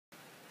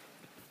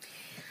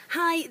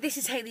Hi, this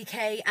is Hayley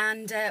Kay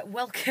and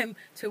welcome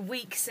to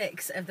week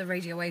 6 of the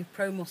Radio Wave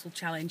Pro Muscle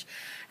Challenge.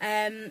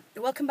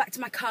 Welcome back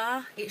to my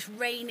car. It's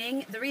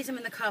raining. The reason I'm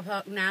in the car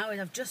park now is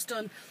I've just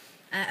done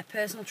a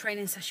personal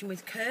training session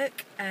with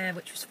Kirk,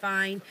 which was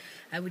fine.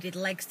 We did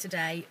legs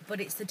today, but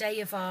it's the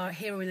day of our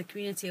Hero in the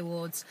Community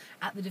Awards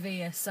at the De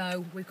Vere,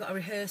 so we've got a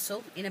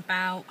rehearsal in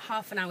about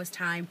half an hour's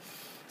time.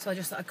 So I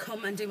just thought I'd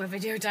come and do my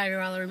video diary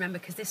while I remember,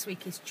 because this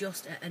week is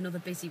just another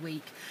busy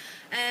week.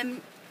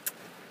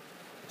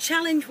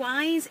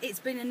 Challenge-wise, it's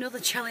been another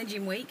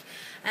challenging week.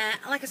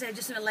 Like I said, I've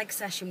just done a leg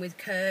session with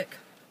Kirk.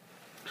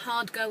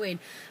 Hard going,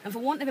 and for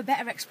want of a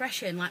better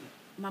expression, like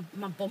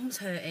my bum's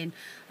hurting,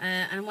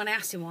 and when I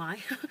asked him why,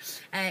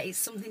 it's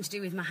something to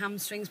do with my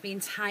hamstrings being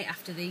tight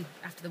after the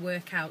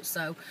workout.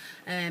 So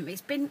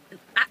it's been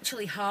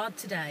actually hard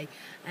today,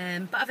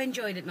 but I've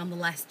enjoyed it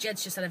nonetheless.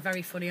 Jed's just had a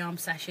very funny arm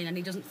session, and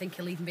he doesn't think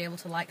he'll even be able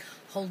to like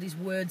hold his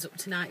words up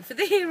tonight for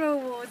the Hero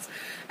Awards.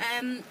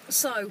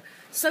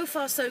 So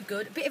far so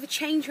good. A bit of a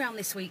change around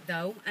this week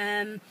though.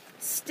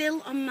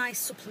 Still on my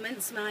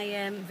supplements,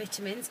 my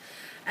vitamins,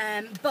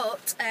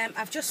 but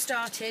I've just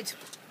started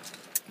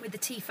with the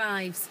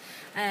T5s.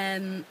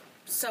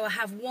 So I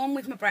have one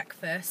with my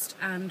breakfast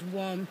and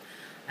one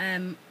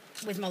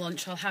with my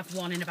lunch. I'll have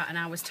one in about an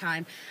hour's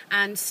time,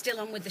 and still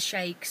on with the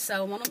shakes.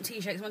 So I'm on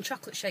umpteen shakes. I'm on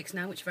chocolate shakes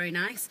now, which are very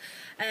nice.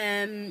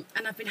 And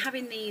I've been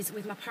having these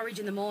with my porridge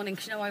in the morning,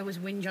 because you know I always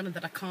whinge on it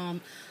that I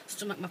can't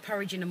stomach my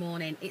porridge in the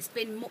morning. It's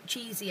been much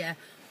easier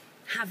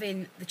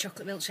having the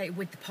chocolate milkshake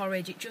with the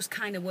porridge. It just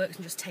kind of works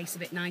and just tastes a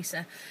bit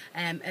nicer.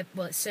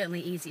 Well, it's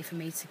certainly easier for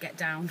me to get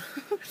down.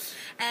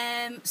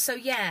 So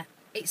yeah,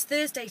 it's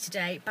Thursday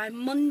today. By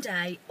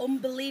Monday,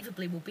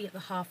 unbelievably, we'll be at the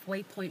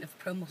halfway point of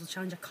Pro Muscle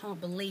Challenge. I can't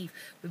believe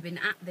we've been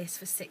at this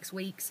for 6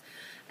 weeks.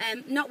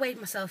 Not weighed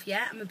myself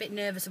yet. I'm a bit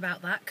nervous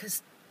about that,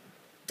 because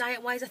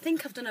diet-wise, I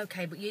think I've done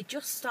okay, but you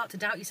just start to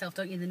doubt yourself,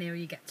 don't you, the nearer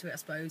you get to it, I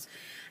suppose.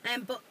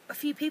 But a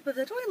few people have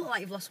said, oh, you look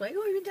like you've lost weight.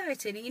 Oh, you've been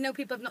dieting. And you know,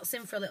 people I've not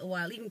seen for a little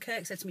while. Even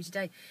Kirk said to me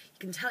today, you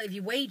can tell if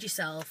you weighed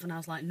yourself. And I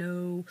was like,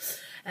 no.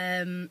 So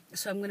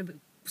I'm going to be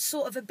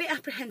sort of a bit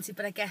apprehensive,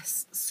 but I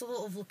guess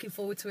sort of looking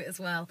forward to it as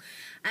well.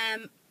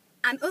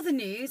 And other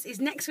news is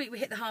next week we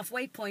hit the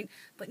halfway point,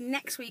 but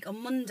next week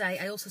on Monday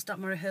I also start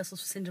my rehearsals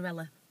for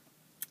Cinderella.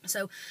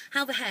 So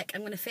how the heck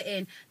I'm going to fit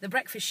in the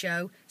breakfast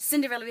show,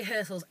 Cinderella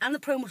rehearsals and the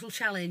Pro Muscle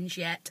Challenge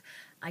yet,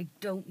 I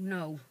don't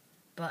know.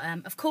 But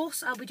of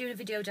course I'll be doing a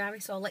video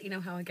diary, so I'll let you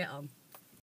know how I get on.